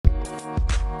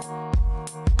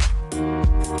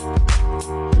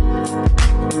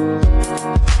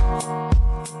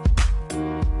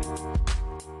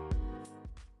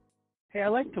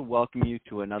like to welcome you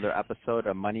to another episode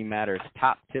of Money Matters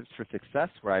Top Tips for Success,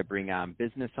 where I bring on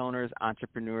business owners,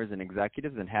 entrepreneurs, and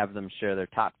executives and have them share their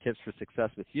top tips for success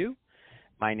with you.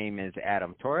 My name is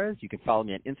Adam Torres. You can follow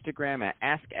me on Instagram at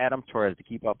AskAdamTorres to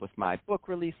keep up with my book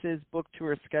releases, book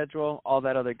tour schedule, all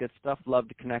that other good stuff. Love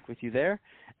to connect with you there.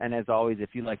 And as always, if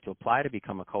you'd like to apply to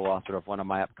become a co-author of one of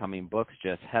my upcoming books,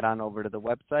 just head on over to the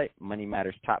website,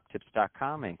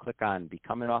 moneymatterstoptips.com, and click on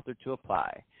Become an Author to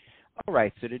apply. All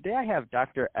right, so today I have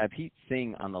Dr. Abhit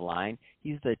Singh on the line.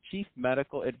 He's the Chief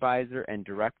Medical Advisor and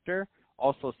Director,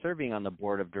 also serving on the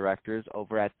Board of Directors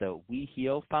over at the We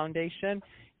Heal Foundation.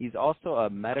 He's also a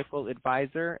medical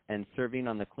advisor and serving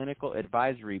on the Clinical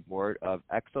Advisory Board of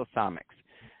Exosomics.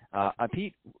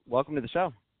 Abhit, welcome to the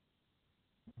show.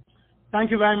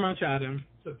 Thank you very much, Adam.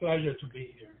 It's a pleasure to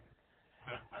be here.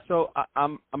 So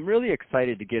I'm really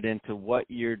excited to get into what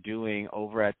you're doing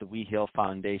over at the We Heal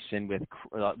Foundation with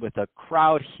a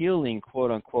crowd healing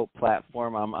quote unquote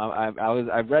platform.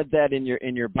 I read that in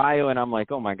your bio, and I'm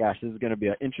like, oh my gosh, this is going to be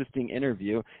an interesting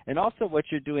interview. And also what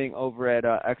you're doing over at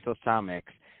Exosomics.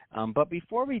 But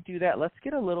before we do that, let's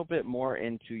get a little bit more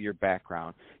into your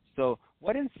background. So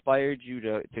what inspired you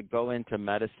to go into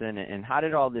medicine, and how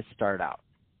did all this start out?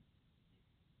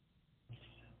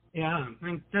 Yeah,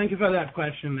 thank you for that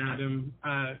question, Adam.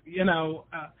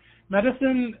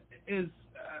 Medicine is,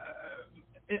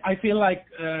 I feel like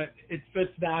it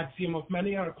fits the axiom of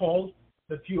many are called,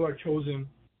 but few are chosen,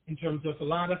 in terms of a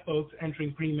lot of folks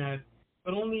entering pre-med,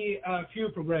 but only a few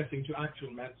progressing to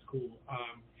actual med school,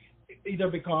 either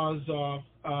because of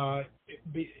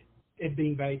it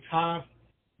being very tough,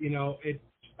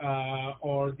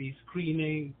 or the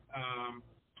screening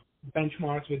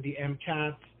benchmarks with the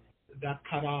MCAT, that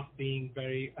cutoff being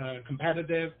very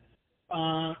competitive.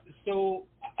 So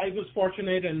I was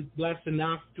fortunate and blessed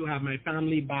enough to have my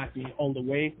family back me all the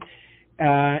way.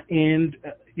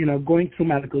 Going through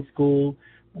medical school,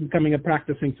 becoming a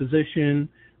practicing physician,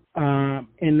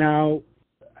 and now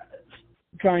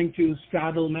trying to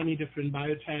straddle many different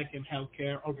biotech and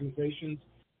healthcare organizations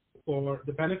for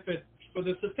the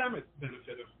systemic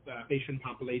benefit of the patient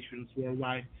populations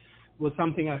worldwide was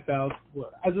something I felt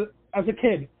as a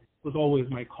kid was always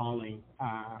my calling.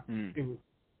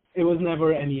 It was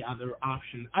never any other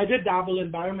option. I did dabble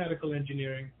in biomedical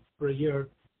engineering for a year,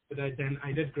 but I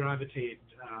did gravitate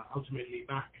ultimately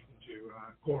back into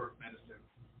core medicine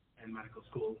and medical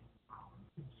school.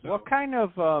 What kind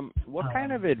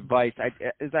of advice?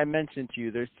 As I mentioned to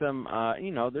you, there's some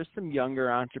there's some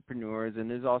younger entrepreneurs, and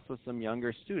there's also some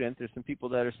younger students. There's some people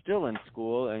that are still in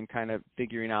school and kind of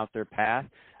figuring out their path.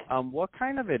 What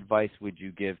kind of advice would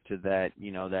you give to that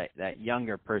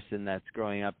younger person that's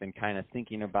growing up and kind of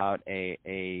thinking about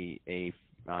a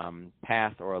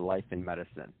path or a life in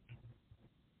medicine?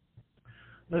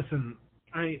 Listen,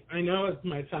 I know it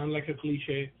might sound like a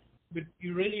cliche, but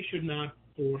you really should not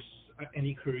force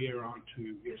any career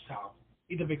onto yourself,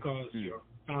 either because your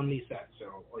family said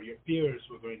so or your peers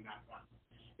were going that way.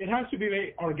 It has to be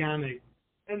very organic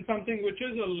and something which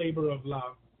is a labor of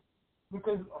love.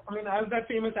 Because, as that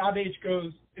famous adage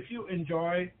goes, if you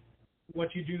enjoy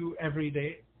what you do every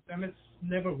day, then it's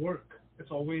never work.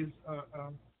 It's always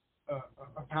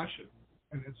a passion,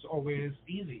 and it's always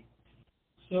easy.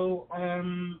 So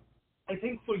I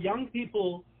think for young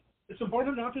people, it's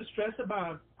important not to stress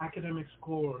about academic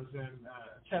scores and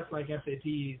tests like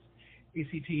SATs,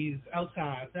 ACTs,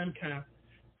 LSAT, MCAT,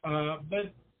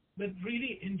 but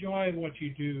really enjoy what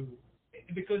you do,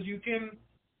 because you can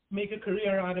make a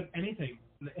career out of anything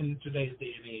in today's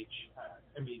day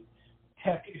and age.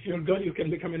 Heck, if you're good, you can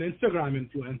become an Instagram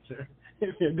influencer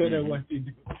if you're good at what you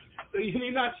do. So you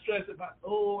need not stress about,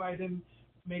 I didn't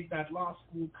make that law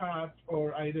school cut,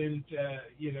 or I didn't,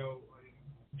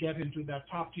 get into that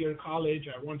top-tier college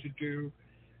I want to do,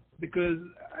 because,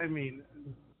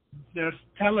 there's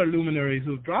stellar luminaries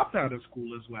who dropped out of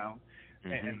school as well,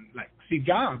 and like Steve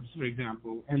Jobs, for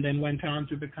example, and then went on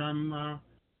to become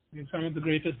some of the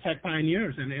greatest tech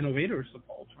pioneers and innovators of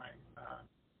all time,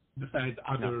 besides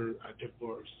other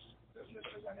diverse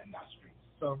businesses and industries.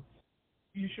 So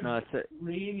you should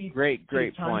really great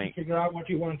take time point. to figure out what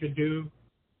you want to do,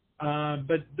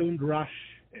 but don't rush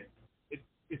it.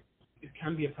 It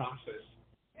can be a process,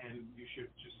 and you should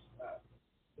just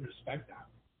respect that.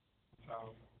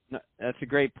 So. That's a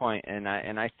great point, and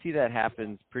I see that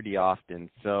happens pretty often.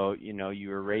 So, you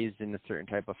were raised in a certain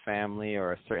type of family,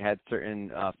 or had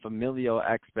certain familial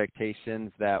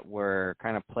expectations that were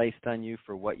kind of placed on you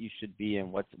for what you should be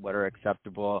and what are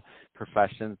acceptable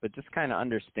professions. But just kind of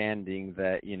understanding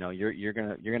that you're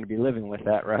gonna be living with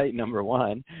that, right? Number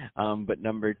one, but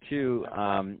number two,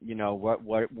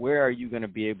 where are you going to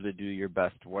be able to do your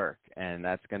best work, and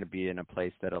that's going to be in a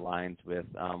place that aligns with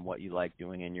what you like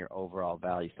doing and your overall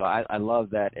value. So I love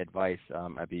that advice,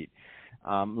 Abid.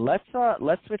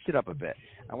 Let's switch it up a bit.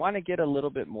 I want to get a little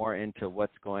bit more into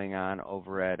what's going on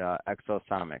over at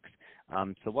Exosonics.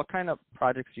 So what kind of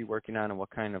projects are you working on, and what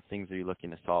kind of things are you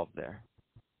looking to solve there?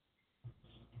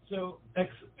 So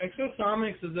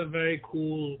Exosonics is a very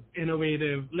cool,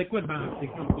 innovative liquid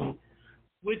biopsy company,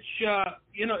 which,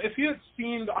 if you have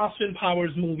seen the Austin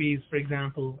Powers movies, for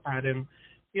example, Adam,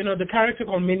 the character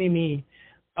called Mini-Me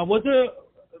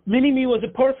Mini-Me was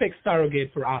a perfect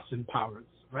surrogate for Austin Powers,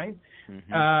 right?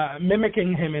 Mm-hmm.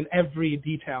 Mimicking him in every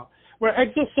detail. Where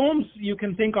exosomes you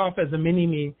can think of as a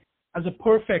Mini-Me as a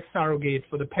perfect surrogate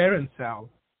for the parent cell,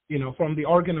 from the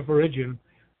organ of origin,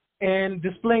 and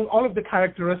displaying all of the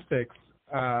characteristics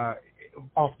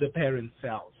of the parent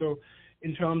cell. So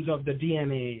in terms of the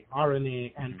DNA,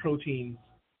 RNA, and proteins,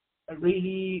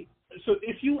 really, so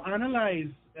if you analyze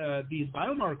these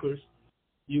biomarkers,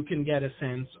 you can get a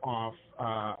sense of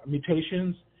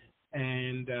mutations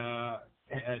and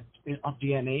of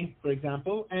DNA, for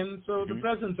example, and so the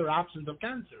presence or absence of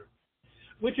cancer,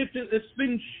 which it's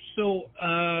been so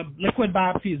liquid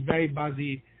biopsy is very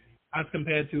buzzy as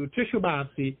compared to tissue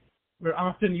biopsy, where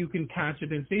often you can catch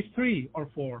it in stage 3 or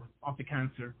 4 of the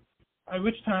cancer, at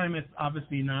which time it's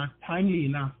obviously not timely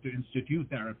enough to institute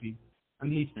therapy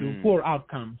and leads to poor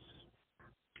outcomes.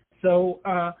 So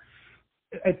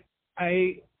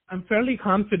I'm fairly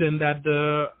confident that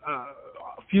the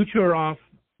future of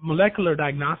molecular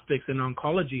diagnostics in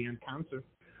oncology and cancer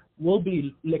will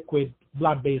be liquid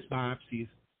blood-based biopsies,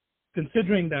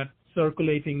 considering that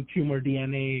circulating tumor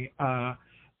DNA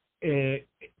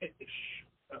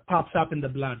pops up in the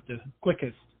blood the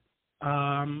quickest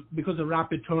because of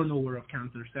rapid turnover of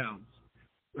cancer cells,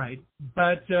 right?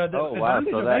 But the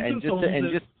advantage of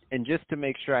exosomes and just to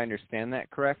make sure I understand that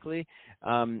correctly,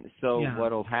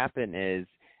 what will happen is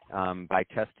by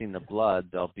testing the blood,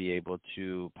 they'll be able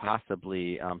to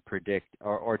possibly predict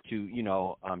or to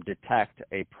detect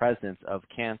a presence of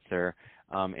cancer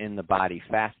in the body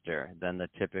faster than the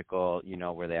typical,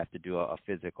 where they have to do a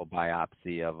physical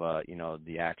biopsy of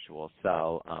the actual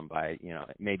cell by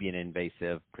maybe an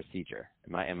invasive procedure.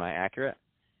 Am I accurate?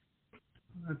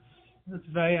 That's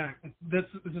very accurate. This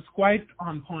is quite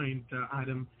on point,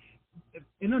 Adam.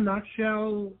 In a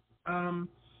nutshell,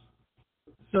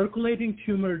 circulating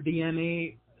tumor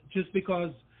DNA, just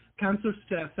because cancer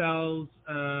cells,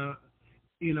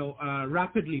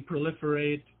 rapidly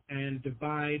proliferate and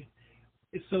divide,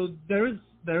 so there is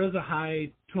a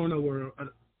high turnover, a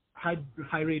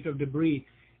high rate of debris,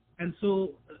 and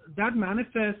so that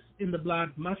manifests in the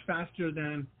blood much faster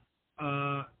than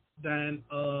a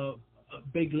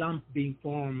big lump being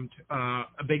formed,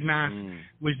 a big mass,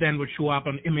 which then would show up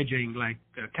on imaging like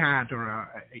a CAT or a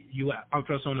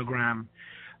ultrasonogram.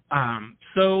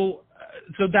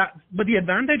 But the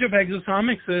advantage of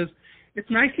exosomics is it's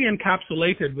nicely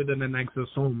encapsulated within an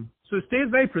exosome, so it stays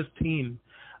very pristine,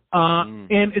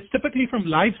 and it's typically from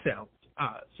live cells.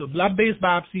 So blood-based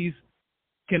biopsies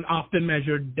can often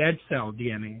measure dead cell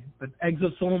DNA, but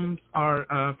exosomes are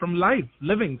from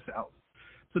living cells.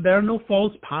 So there are no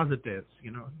false positives.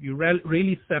 You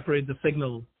really separate the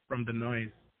signal from the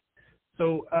noise.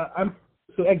 So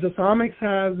Exosomics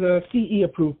has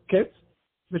CE-approved kits,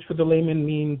 which for the layman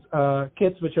means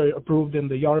kits which are approved in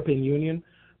the European Union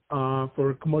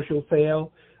for commercial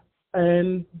sale.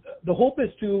 And the hope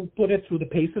is to put it through the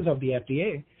paces of the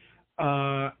FDA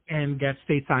and get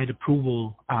stateside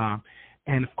approval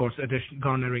and, of course,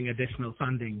 garnering additional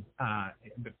funding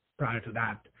prior to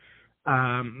that.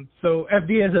 So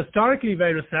FDA is historically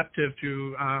very receptive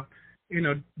to,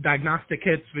 diagnostic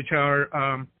kits which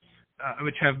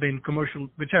have been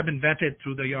vetted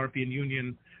through the European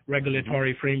Union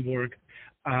regulatory framework,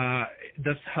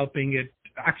 thus helping it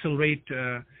accelerate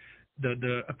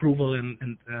the approval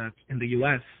in the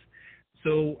U.S.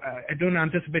 So I don't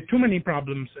anticipate too many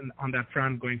problems on that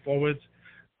front going forward.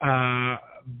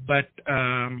 But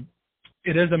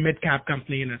it is a mid-cap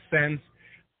company in a sense.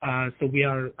 So we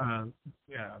are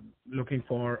looking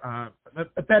for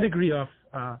a pedigree of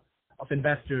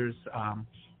investors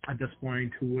at this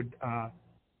point who would are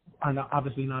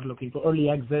obviously not looking for early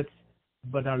exits,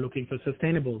 but are looking for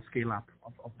sustainable scale-up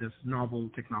of this novel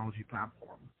technology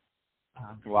platform.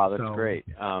 Wow, that's great.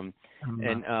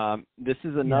 This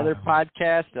is another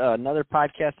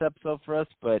podcast episode for us,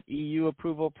 but EU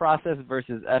approval process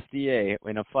versus FDA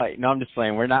in a fight. No, I'm just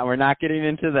playing. We're not getting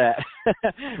into that.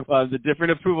 Well, the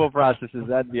different approval processes,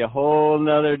 that'd be a whole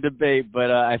nother debate. But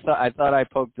I thought I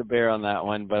poked the bear on that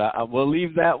one. But we'll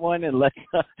leave that one and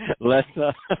let's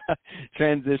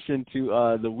transition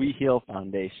to the We Heal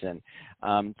Foundation.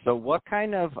 So what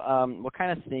kind of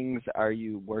things are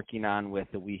you working on with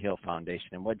the We Heal Foundation,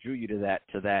 and what drew you to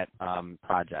that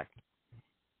project?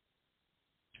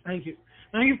 Thank you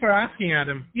for asking,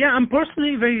 Adam. Yeah, I'm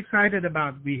personally very excited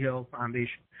about We Heal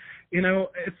Foundation. You know,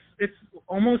 it's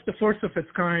almost the first of its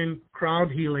kind crowd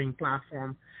healing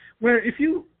platform, where if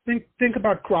you think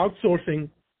about crowdsourcing,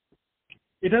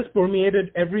 it has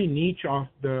permeated every niche of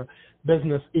the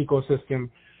business ecosystem,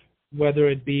 whether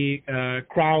it be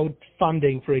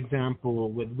crowdfunding, for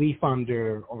example, with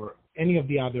WeFunder or any of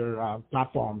the other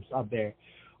platforms out there,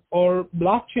 or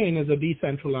blockchain as a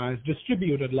decentralized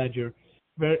distributed ledger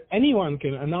where anyone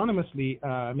can anonymously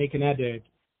make an edit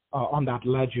on that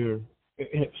ledger.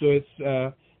 So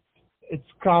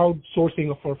it's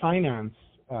crowdsourcing for finance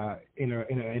in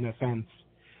a sense.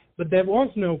 But there was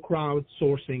no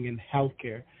crowdsourcing in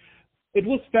healthcare. It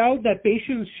was felt that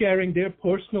patients sharing their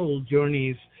personal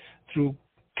journeys through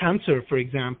cancer, for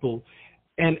example,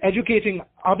 and educating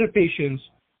other patients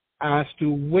as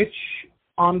to which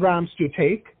on-ramps to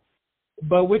take,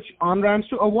 but which on-ramps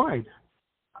to avoid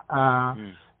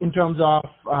in terms of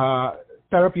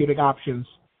therapeutic options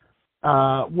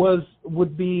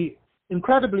would be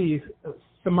incredibly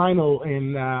seminal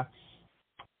in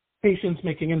patients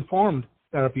making informed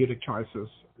therapeutic choices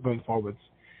going forwards.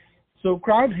 So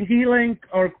crowd healing,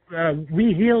 or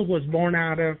We Heal, was born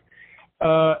out of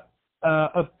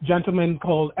a gentleman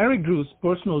called Eric Drew's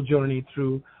personal journey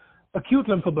through acute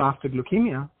lymphoblastic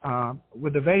leukemia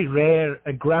with a very rare,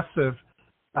 aggressive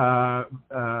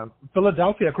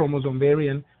Philadelphia chromosome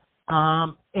variant,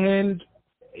 and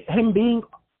him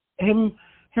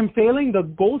failing the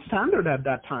gold standard at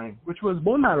that time, which was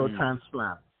bone marrow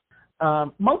transplant,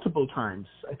 multiple times,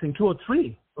 I think 2 or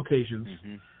 3 occasions,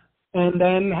 and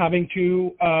then having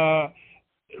to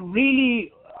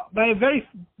really, by a very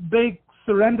big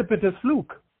serendipitous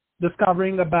fluke,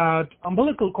 discovering about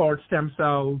umbilical cord stem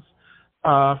cells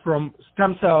from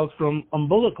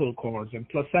umbilical cords and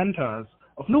placentas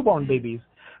of newborn babies,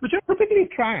 which are typically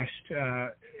trashed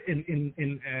in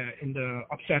the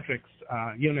obstetrics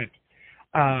unit.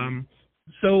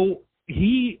 So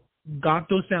he got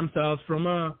those stem cells from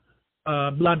a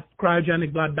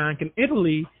cryogenic blood bank in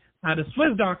Italy, had a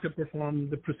Swiss doctor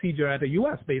perform the procedure at a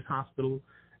U.S.-based hospital,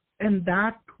 and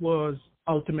that was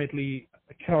ultimately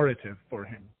curative for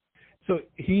him. So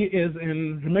he is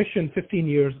in remission 15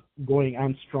 years going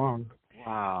and strong.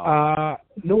 Wow.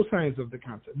 No signs of the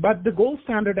cancer. But the gold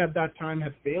standard at that time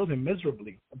had failed him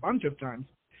miserably a bunch of times.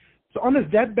 So on his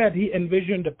deathbed, he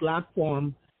envisioned a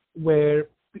platform where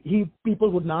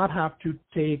people would not have to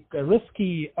take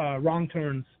risky wrong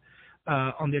turns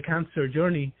on their cancer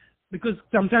journey, because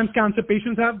sometimes cancer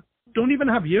patients don't even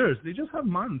have years. They just have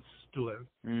months to live,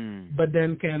 but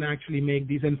then can actually make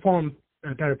these informed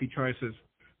therapy choices.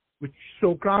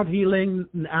 So crowd healing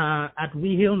at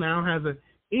We Heal now has a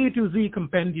A to Z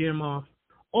compendium of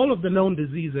all of the known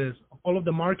diseases, all of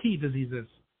the marquee diseases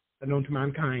known to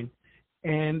mankind.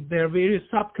 And there are various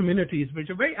sub-communities which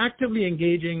are very actively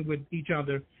engaging with each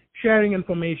other, sharing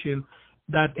information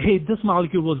that, hey, this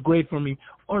molecule was great for me,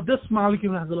 or this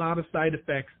molecule has a lot of side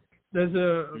effects. There's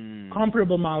a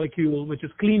comparable molecule which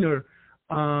is cleaner,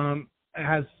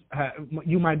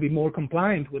 you might be more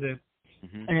compliant with it,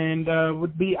 and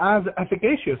would be as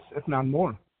efficacious, if not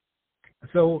more.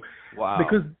 So,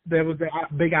 because there was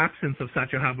a big absence of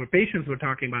such a hub where patients were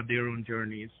talking about their own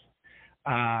journeys,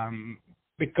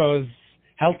 because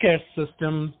healthcare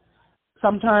systems,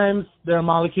 sometimes there are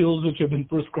molecules which have been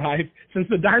prescribed since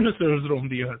the dinosaurs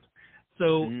roamed the earth.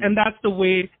 So, and that's the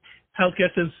way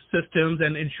healthcare systems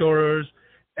and insurers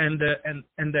and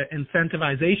the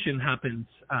incentivization happens.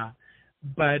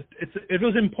 But it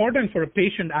was important for a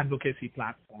patient advocacy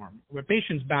platform where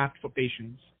patients backed for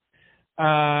patients.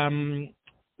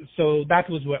 So that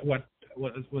was what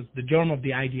was the germ of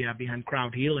the idea behind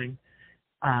crowd healing.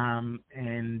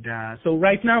 So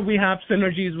right now we have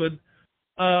synergies with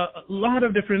a lot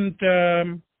of different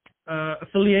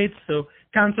affiliates. So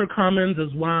Cancer Commons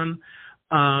is one,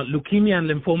 Leukemia and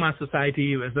Lymphoma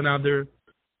Society is another.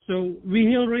 So We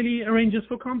Heal really arranges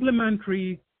for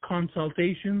complimentary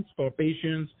consultations for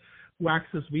patients who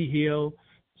access We Heal.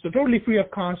 So totally free of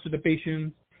cost to the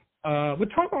patients, with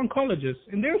top oncologists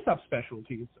in their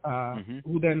subspecialties,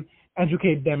 who then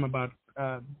educate them about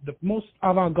the most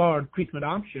avant-garde treatment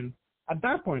option at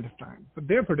that point of time for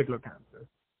their particular cancer.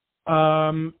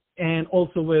 And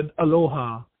also with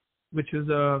Aloha, which is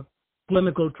a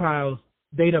clinical trials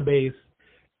database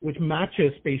which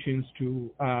matches patients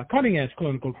to cutting-edge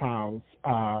clinical trials,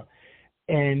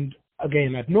 and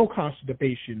again, at no cost to the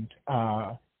patient.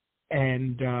 So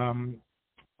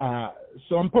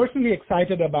I'm personally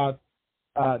excited about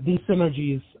these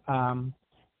synergies,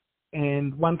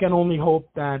 and one can only hope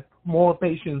that more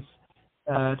patients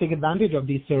take advantage of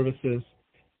these services,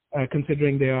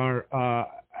 considering they are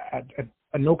at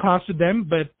no cost to them,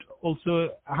 but also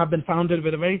have been founded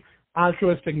with a very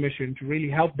altruistic mission to really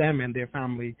help them and their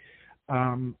family,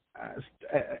 and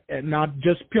not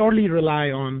just purely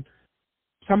rely on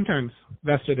sometimes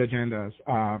vested agendas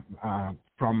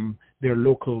from their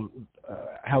local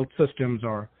health systems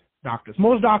or doctors.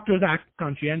 Most doctors act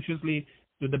conscientiously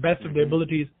to the best of their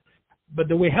abilities, but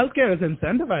the way healthcare is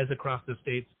incentivized across the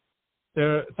states,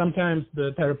 sometimes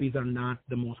the therapies are not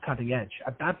the most cutting edge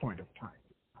at that point of time.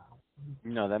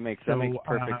 No, that makes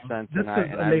perfect sense. This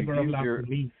is a labor of love for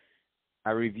me. I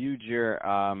reviewed your,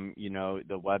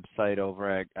 the website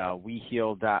over at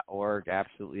weheal.org.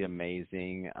 Absolutely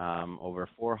amazing. Over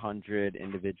 400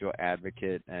 individual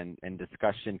advocate and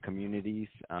discussion communities,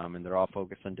 and they're all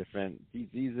focused on different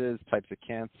diseases, types of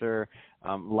cancer.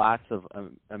 Lots of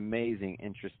amazing,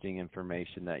 interesting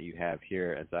information that you have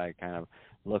here as I kind of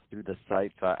look through the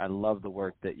site. So I love the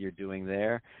work that you're doing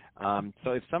there.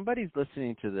 So if somebody's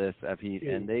listening to this,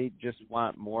 Abhi, and they just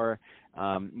want more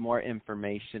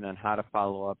information on how to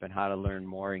follow up and how to learn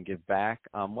more and give back,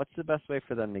 what's the best way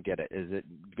for them to get it? Is it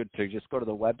good to just go to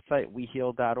the website,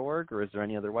 weheal.org, or is there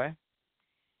any other way?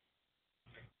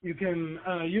 You can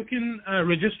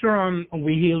register on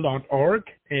weheal.org,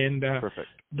 and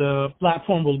the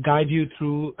platform will guide you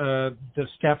through the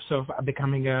steps of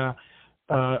becoming a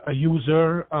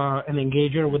user, an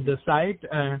engager with the site.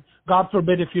 God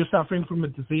forbid if you're suffering from a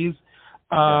disease.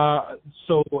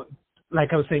 So,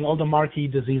 like I was saying, all the marquee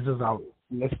diseases are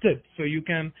listed. So you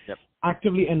can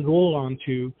actively enroll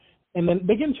onto, and then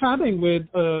begin chatting with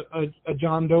a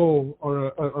John Doe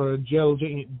or a Jill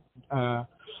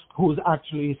who's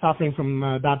actually suffering from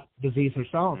that disease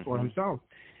herself or himself,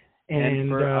 and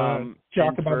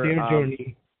talk about their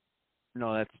journey.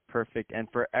 No, that's perfect. And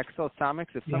for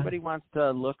Exosomix, if somebody wants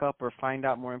to look up or find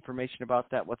out more information about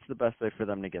that, what's the best way for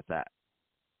them to get that?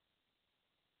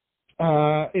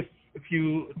 If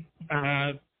you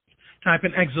type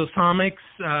in Exosomix,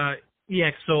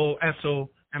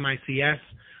 EXOSOMICS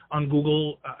on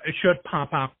Google, it should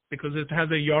pop up because it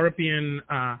has a European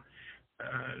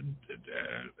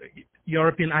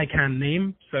ICANN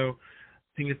name. So I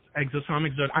think it's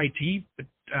exosomix.it, but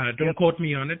don't quote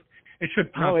me on it. It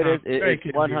should pop up. No, it's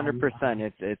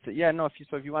 100%. If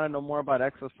you want to know more about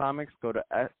Exosomix, go to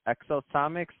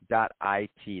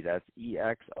exosomix.it. That's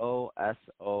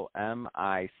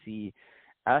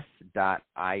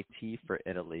EXOSOMICS.it for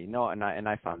Italy. No, and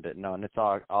I found it. No, and it's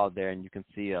all there, and you can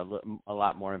see a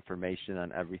lot more information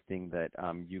on everything that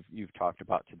you've talked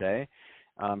about today.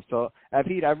 So,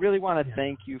 Abhi, I really want to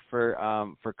thank you for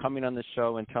coming on the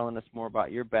show and telling us more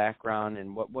about your background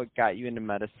and what got you into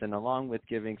medicine, along with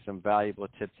giving some valuable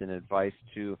tips and advice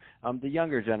to the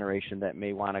younger generation that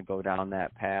may want to go down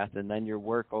that path, and then your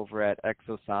work over at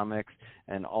Exosomix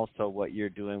and also what you're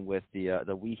doing with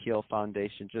the We Heal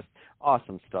Foundation. Just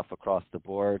awesome stuff across the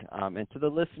board. And to the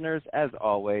listeners, as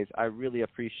always, I really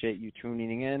appreciate you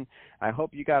tuning in. I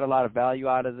hope you got a lot of value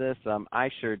out of this.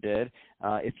 I sure did.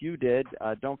 If you did,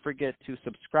 don't forget to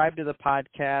subscribe to the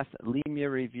podcast, leave me a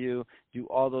review, do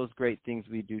all those great things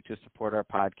we do to support our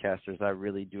podcasters. I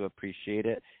really do appreciate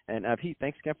it. And Abhi,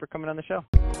 thanks again for coming on the show.